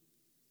come,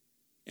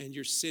 and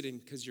you're sitting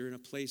because you're in a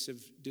place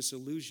of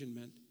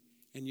disillusionment,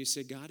 and you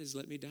say, God has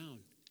let me down.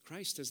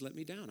 Christ has let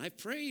me down. I've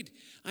prayed.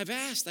 I've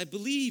asked. I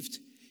believed.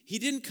 He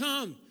didn't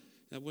come.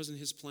 That wasn't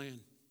his plan.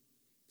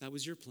 That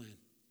was your plan.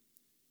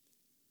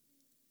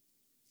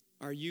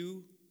 Are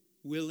you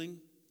willing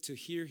to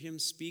hear him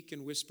speak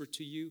and whisper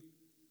to you,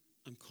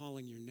 I'm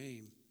calling your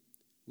name.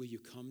 Will you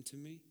come to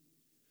me?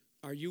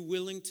 Are you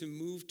willing to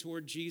move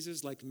toward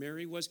Jesus like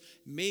Mary was?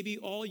 Maybe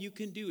all you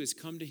can do is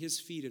come to his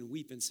feet and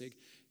weep and say,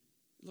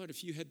 Lord,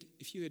 if you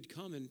had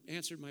come and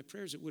answered my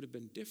prayers, it would have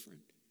been different.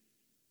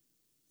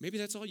 Maybe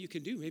that's all you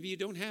can do. Maybe you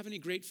don't have any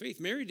great faith.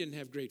 Mary didn't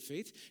have great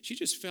faith. She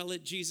just fell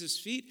at Jesus'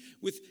 feet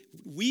with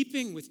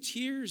weeping, with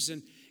tears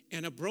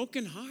and a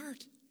broken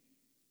heart.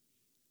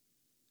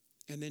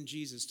 And then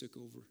Jesus took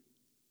over.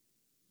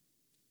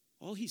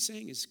 All he's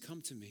saying is,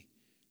 come to me.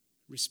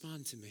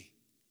 Respond to me.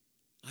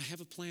 I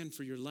have a plan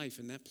for your life,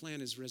 and that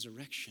plan is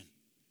resurrection.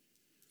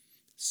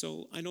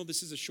 So I know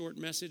this is a short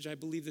message. I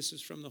believe this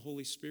is from the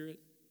Holy Spirit.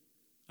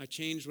 I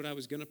changed what I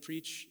was going to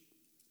preach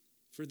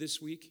for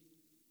this week,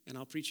 and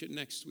I'll preach it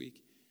next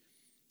week.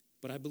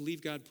 But I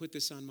believe God put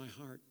this on my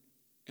heart,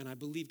 and I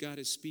believe God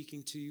is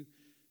speaking to you,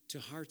 to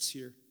hearts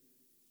here,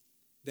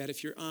 that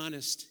if you're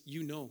honest,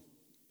 you know.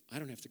 I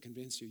don't have to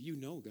convince you. You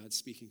know God's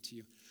speaking to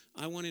you.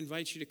 I want to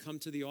invite you to come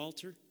to the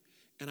altar,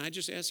 and I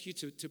just ask you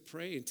to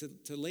pray and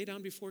to lay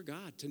down before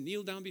God, to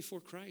kneel down before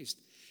Christ,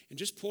 and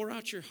just pour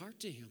out your heart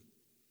to him.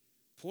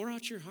 Pour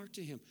out your heart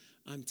to him.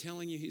 I'm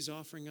telling you, he's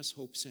offering us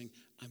hope, saying,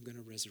 I'm going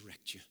to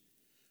resurrect you.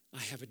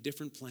 I have a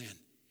different plan.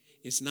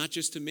 It's not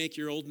just to make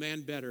your old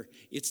man better.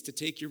 It's to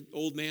take your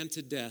old man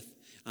to death.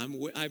 I'm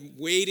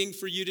waiting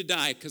for you to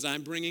die because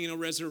I'm bringing a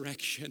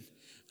resurrection.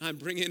 I'm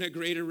bringing a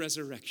greater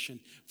resurrection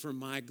for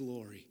my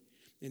glory.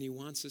 And he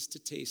wants us to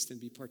taste and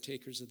be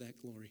partakers of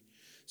that glory.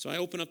 So I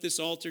open up this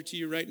altar to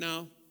you right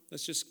now.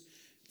 Let's just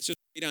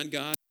wait on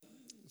God.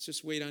 Let's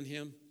just wait on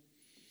him.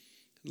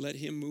 Let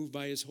him move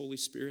by his Holy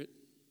Spirit.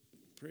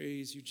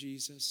 Praise you,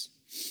 Jesus.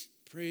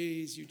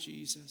 Praise you,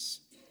 Jesus.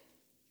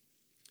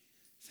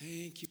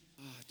 Thank you,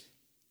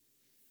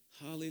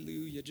 God.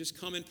 Hallelujah. Just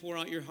come and pour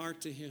out your heart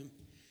to him.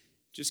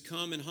 Just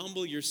come and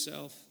humble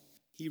yourself.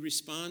 He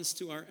responds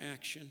to our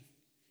action.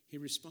 He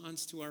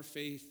responds to our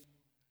faith.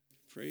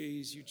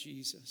 Praise you,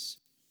 Jesus.